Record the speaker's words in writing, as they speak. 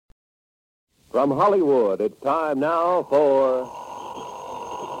From Hollywood, it's time now for...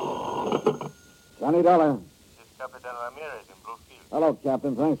 Johnny Dollar. This is Capitan Ramirez in Bluefield. Hello,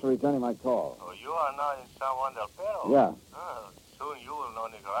 Captain. Thanks for returning my call. Oh, you are now in San Juan del Perro? Yeah. Soon you will know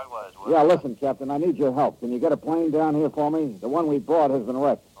Nicaragua as well. Yeah, listen, Captain, I need your help. Can you get a plane down here for me? The one we brought has been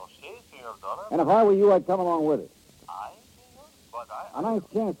wrecked. Oh, si, Senor Dollar. And if I were you, I'd come along with it. I, Senor? But I... A nice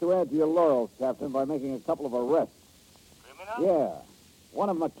chance to add to your laurels, Captain, by making a couple of arrests. Criminal? Yeah. One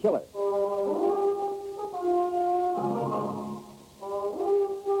of them a killer.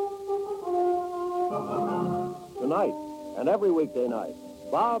 Tonight, and every weekday night,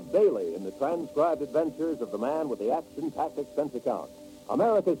 Bob Bailey in the transcribed adventures of the man with the action-packed expense account.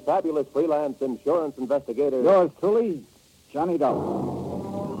 America's fabulous freelance insurance investigator. Yours truly, Johnny Dollar.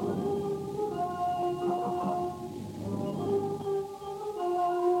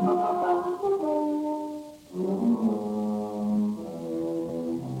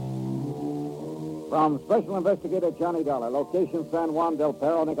 From Special Investigator Johnny Dollar, location San Juan del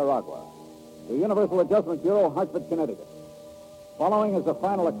Perro, Nicaragua, to Universal Adjustment Bureau, Hartford, Connecticut. Following is a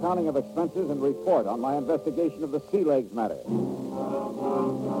final accounting of expenses and report on my investigation of the Sea Legs matter.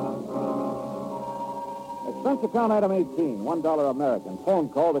 Expense account item 18, $1 American. Phone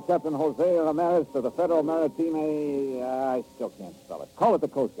call to Captain Jose Ramirez to the Federal Maritime... I still can't spell it. Call it the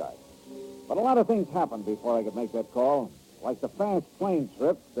Coast Guard. But a lot of things happened before I could make that call. Like the fast plane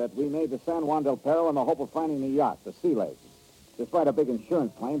trip that we made to San Juan del Perro in the hope of finding the yacht, the Sea Legs, despite a big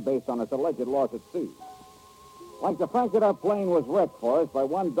insurance claim based on its alleged loss at sea. Like the fact that our plane was wrecked for us by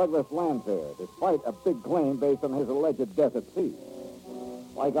one Douglas Lanfair, despite a big claim based on his alleged death at sea.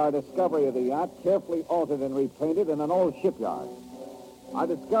 Like our discovery of the yacht, carefully altered and repainted in an old shipyard. Our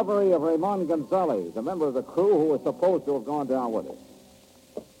discovery of Ramon Gonzalez, a member of the crew who was supposed to have gone down with us.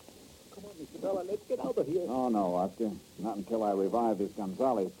 Come on, Mr. Dollar, let's get out of here. Oh, no, Oscar. Not until I revive this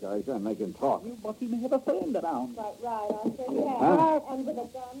Gonzalez character and make him talk. You must even have a friend around. Quite right, Oscar. You have. Huh? And with a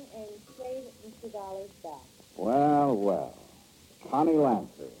gun aimed straight at Mr. Dollar's back. Well, well. Connie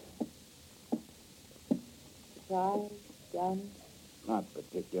Lancer. Try, gun. Not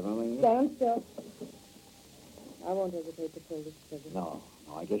particularly. Stand still. I won't hesitate to pull this trigger. No,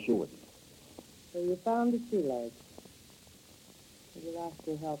 I guess you wouldn't. So you found the Sea Legs. Would you ask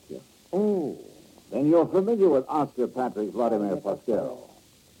to help you? Oh, then you're familiar with Oscar Patrick Vladimir Pasquero.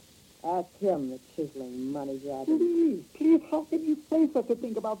 Ask him, the chiseling money grabber. Please, how can you say such a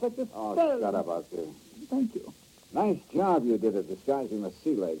thing about such a Oh, spell? shut up, Oscar. Thank you. Nice job you did at disguising the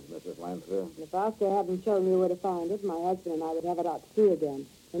Sea Legs, Mrs. Lancer. If Oscar hadn't shown me where to find it, my husband and I would have it out to sea again.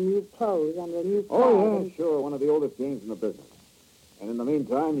 In new clothes, under a new flag. Oh, yeah, sure. One of the oldest games in the business. And in the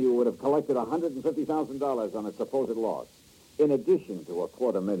meantime, you would have collected $150,000 on its supposed loss, in addition to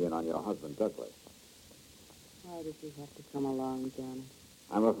 $250,000 on your husband, Douglas. Why did you have to come along, Johnny?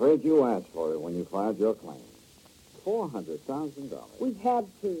 I'm afraid you asked for it when you filed your claim. $400,000. We had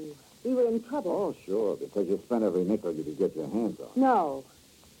to. We were in trouble. Oh, sure, because you spent every nickel you could get your hands on. No.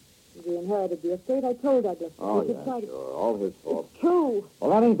 We inherited the estate. I told Douglas. Oh, we could yeah, try to... sure. All his fault. It's true. Well,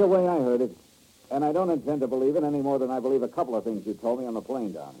 that ain't the way I heard it. And I don't intend to believe it any more than I believe a couple of things you told me on the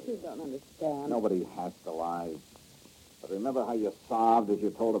plane down here. You don't understand. Nobody has to lie. But remember how you sobbed as you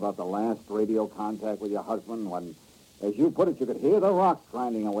told about the last radio contact with your husband when, as you put it, you could hear the rocks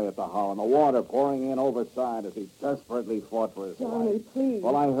grinding away at the hull and the water pouring in overside as he desperately fought for his Johnny, life. please.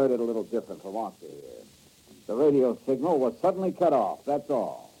 Well, I heard it a little different from Oscar here. The radio signal was suddenly cut off, that's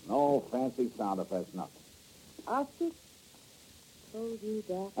all. No fancy sound effects, nothing. Oscar told you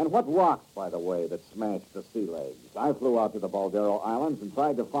that? And what rocks, by the way, that smashed the Sea Legs? I flew out to the Baldero Islands and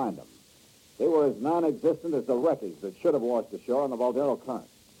tried to find them. They were as non-existent as the wreckage that should have washed ashore on the Baldero Current.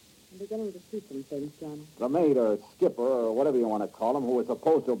 I'm beginning to see some things, Johnny. The mate or skipper or whatever you want to call him, who was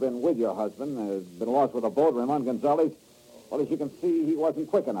supposed to have been with your husband, has been lost with a boat, Ramon Gonzalez. Well, as you can see, he wasn't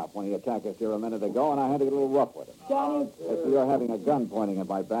quick enough when he attacked us here a minute ago, and I had to get a little rough with him. Johnny. As for your having a gun pointing at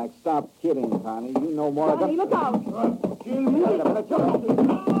my back, stop kidding, Connie. You know more Johnny, look out. Wait a minute,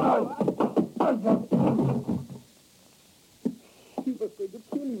 He was going to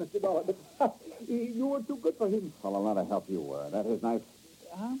kill me, Mr. Dollar, but you were too good for him. Well, a lot of help you were. That his knife?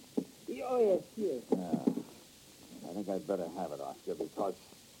 Huh? Oh, yes. Yeah. I think I'd better have it, Oscar, because,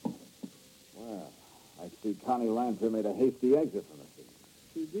 well, I see Connie Lancer made a hasty exit from the scene.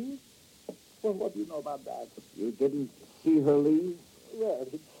 She did? Well, what do you know about that? You didn't see her leave? Well,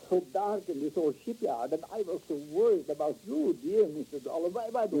 it's so dark in this old shipyard, and I was so worried about you, dear Mr. Dollar. Why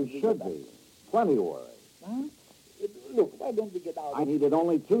don't You we should get be. Plenty worried. Huh? Look, why don't we get out I needed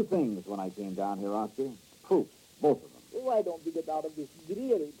only two things when I came down here, Oscar. Proofs, both of them. Why don't we get out of this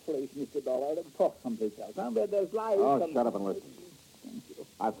dreary place, Mr. Dollar, and talk someplace else, huh? Where there's life. Oh, shut up and listen. Thank you.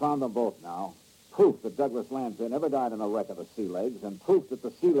 I found them both now. Proof that Douglas Lanfear never died in a wreck of the Sea Legs, and proof that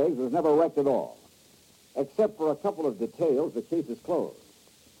the Sea Legs was never wrecked at all. Except for a couple of details, the case is closed.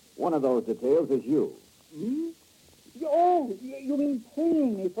 One of those details is you. Me? Oh, you mean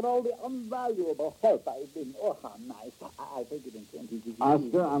paying me for all the unvaluable help I've been... Oh, how nice. I think it intended to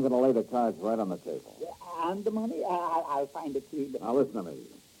Oscar, I'm going to lay the cards right on the table. And the money? I'll find it to you. Now, listen to me.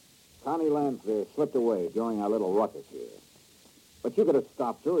 Connie Lanfear slipped away during our little ruckus here. But you could have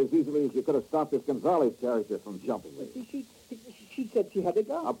stopped her as easily as you could have stopped this Gonzalez character from jumping me. She said she had a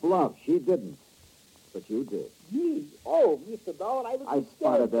gun. A bluff. She didn't. But you did. Me? Oh, Mr. Dollar, I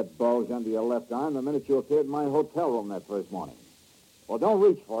spotted that bulge under your left arm the minute you appeared in my hotel room that first morning. Well, don't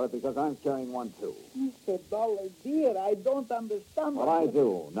reach for it because I'm carrying one, too. Mr. Dollar, dear, I don't understand. Well, I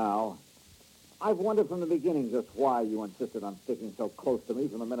do, now. I've wondered from the beginning just why you insisted on sticking so close to me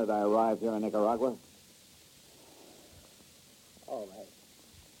from the minute I arrived here in Nicaragua. All right.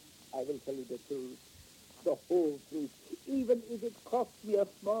 I will tell you the truth. The whole truth. Even if it costs me a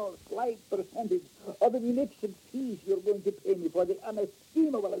small, slight percentage of the munition fees you're going to pay me for the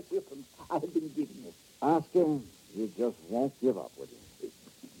unestimable assistance I have been giving you. Oscar, you just won't give up, would you?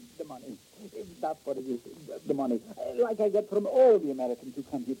 The money. That's what it is. The money. Like I get from all the Americans who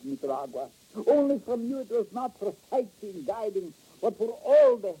come here to Nicaragua. Only from you it was not for sightseeing, guiding, but for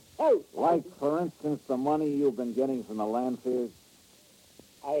all the help. Like, for instance, the money you've been getting from the Lanfears?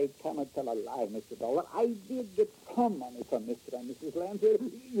 I cannot tell a lie, Mr. Dollar. I did get some money from Mr. and Mrs. Lanfear,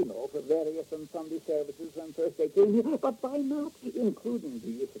 you know, for various and Sunday services when first they came here, but by not including the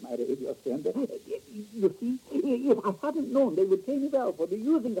use of my radio sender. You see, if I hadn't known they would pay me well for the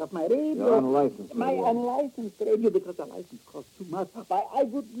using of my radio... Your unlicensed My radio. unlicensed radio, because the license costs too much. Why, I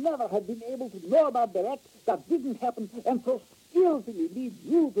would never have been able to know about the wreck that didn't happen and so skillfully lead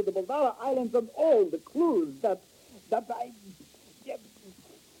you to the Baldara Islands and all the clues that I...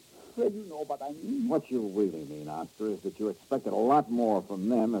 Well, you know what I mean. What you really mean, Oscar, is that you expected a lot more from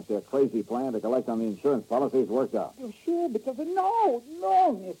them if their crazy plan to collect on the insurance policies worked out. You're sure? Because no,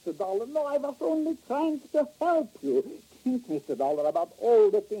 Mr. Dollar, no, I was only trying to help you. Think, Mr. Dollar, about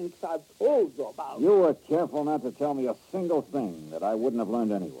all the things I've told you about. You were careful not to tell me a single thing that I wouldn't have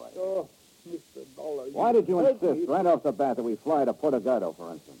learned anyway. Oh, Mr. Dollar. Why did you hurt insist me. right off the bat that we fly to Puerto Gardo,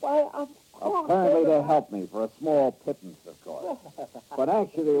 for instance? Why, of course. Apparently to help me for a small pittance, of course. But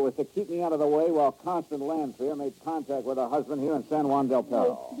actually it was to keep me out of the way while Constance Lanfear made contact with her husband here in San Juan del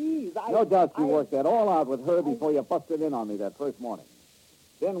Perro. Oh, please, No doubt you worked that all out with her before you busted in on me that first morning.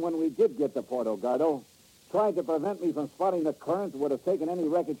 Then when we did get to Puerto Gardo, tried to prevent me from spotting the current that would have taken any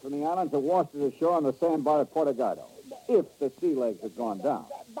wreckage from the island to wash to the shore on the sandbar at Puerto Gardo, if the Sea Legs had gone down.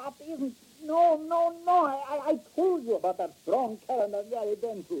 That isn't... No. I told you about that strong current that Gary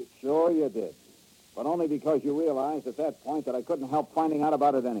been through. Sure you did. But only because you realized at that point that I couldn't help finding out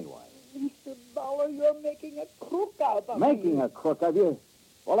about it anyway. Mr. Dollar, you're making a crook out of me. Making a crook of you?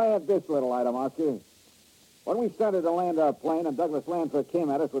 Well, I have this little item, Oscar. When we started to land our plane and Douglas Lanfear came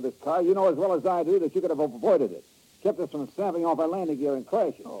at us with his car, you know as well as I do that you could have avoided it. Kept us from snapping off our landing gear and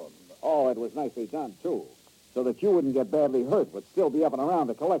crashing. Oh, it was nicely done, too. So that you wouldn't get badly hurt, but still be up and around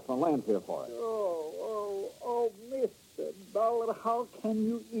to collect from Lanfear for it. Oh, Mr. Dollar, how can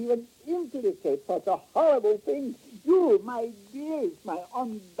you even implicate such a horrible thing? You, my dearest, my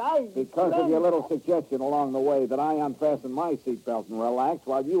undying Because friend. of your little suggestion along the way that I unfastened my seatbelt and relaxed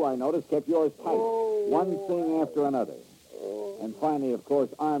while you, I noticed, kept yours tight. One thing after another. And finally, of course,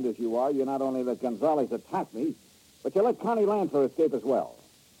 armed as you are, you not only let Gonzalez attack me, but you let Connie Lanfear escape as well.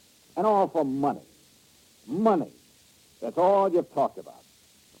 And all for money. Money. That's all you've talked about.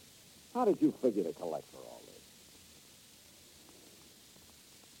 How did you figure to collect for all this?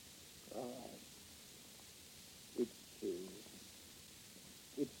 It's true.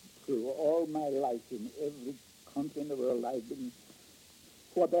 It's true. All my life in every country in the world I've been...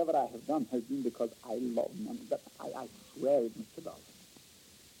 Whatever I have done has been because I love money. But I swear it, Mr. Dollar.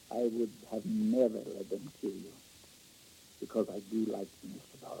 I would have never let them kill you. Because I do like you,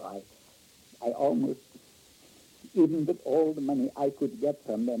 Mr. Dollar. I almost... Even with all the money I could get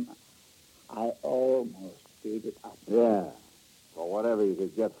from them, I almost gave it up. Yeah. For whatever you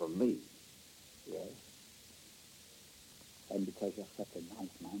could get from me. Yes. And because you're such a nice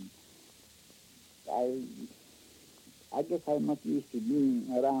man, I guess I'm not used to being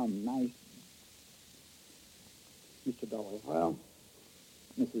around nice. Mr. Dollar. Well,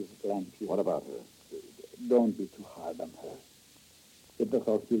 Mrs. Lanfear. what about her? Don't be too hard on her. It was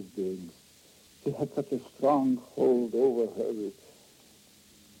all his doings. He had such a strong hold over her.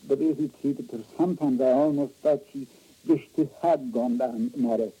 The way he treated her, sometimes I almost thought she wished she had gone down in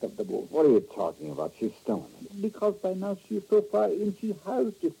the rest of the boat. What are you talking about? She's still in it. Because by now she's so far in, she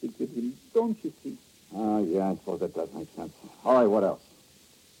has to stick with him. Don't you see? Oh, yeah, I suppose that does make sense. All right, what else?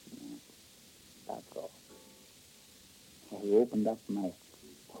 That's all. I opened up my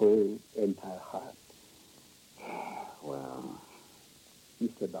whole entire heart. Well,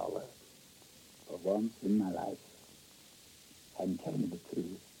 Mr. Dollar, for once in my life, I'm telling the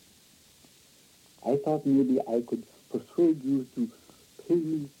truth. I thought maybe I could persuade you to pay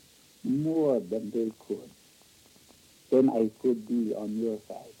me more than they could. Then I could be on your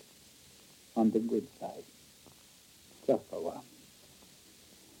side, on the good side, just for once.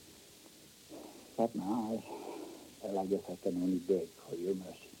 But now, I guess I can only beg for your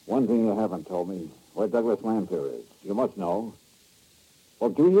mercy. one thing you haven't told me, where Douglas Lanphier is. You must know. Well,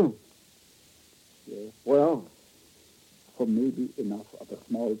 do you? Yes, Well, for maybe enough of a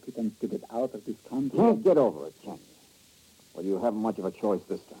small pittance to get out of this country. can't get over it, can you? Well, you haven't much of a choice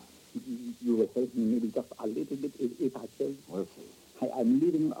this time. You will help me maybe just a little bit if I can. We'll see. I'm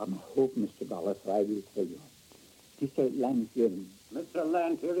living on hope, Mr. Dollar, so I will tell you. Mr. Lanphier. Mr.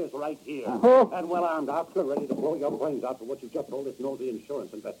 Lanphier is right here. Oh. And well armed, officer, ready to blow your brains out for what you just told this nosy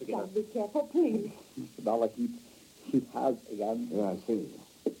insurance investigator. Now, be careful, please. Mr. Dollar, he has a gun. Yeah, I see.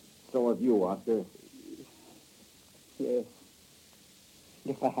 So have you, Oscar. Yes.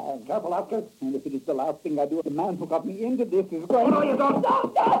 Yes, I have. Careful, Oscar. And if it is the last thing I do, the man who got me into this is going... Oh, no, you don't.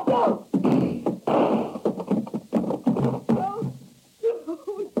 No.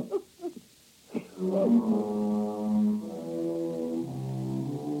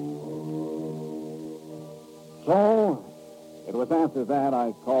 So, it was after that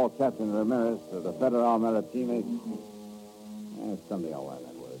I called Captain Ramirez of the Federal Maritime. Someday I'll learn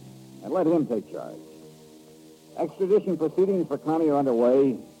that word. And let him take charge. Extradition proceedings for Connie are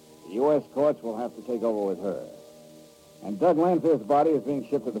underway. The U.S. courts will have to take over with her. And Doug Lanphier's body is being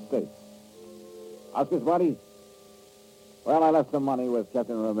shipped to the States. Oscar's body? Well, I left some money with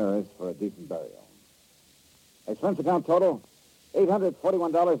Captain Ramirez for a decent burial. Expense account total,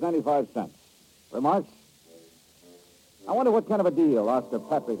 $841.95. Remarks? I wonder what kind of a deal Oscar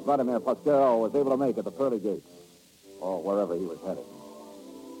Patrick Vladimir Pasquero was able to make at the pearly gates, or wherever he was headed.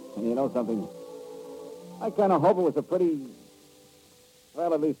 And you know something? I kind of hope it was a pretty...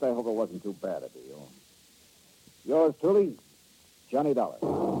 Well, at least I hope it wasn't too bad a deal. Yours truly, Johnny Dollar.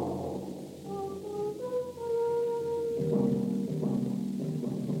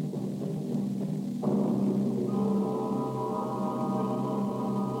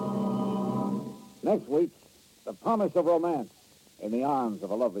 Next week, the promise of romance in the arms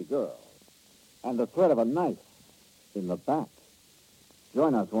of a lovely girl and the threat of a knife in the back.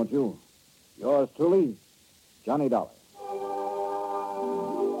 Join us, won't you? Yours truly, Johnny Dollar.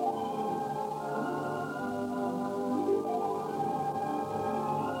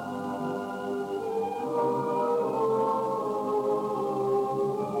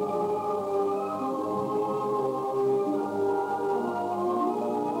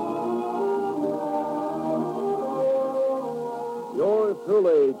 Yours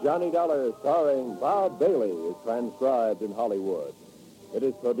truly, Johnny Dollar, starring Bob Bailey, is transcribed in Hollywood. It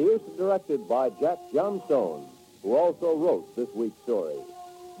is produced and directed by Jack Johnstone, who also wrote this week's story.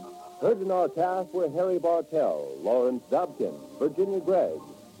 Heard in our cast were Harry Bartell, Lawrence Dobkin, Virginia Gregg,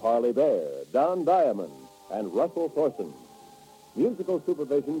 Parley Bear, Don Diamond, and Russell Thorson. Musical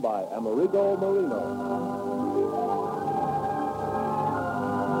supervision by Amerigo Marino.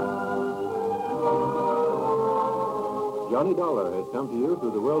 Johnny Dollar has come to you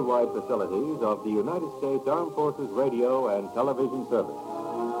through the worldwide facilities of the United States Armed Forces Radio and Television Service.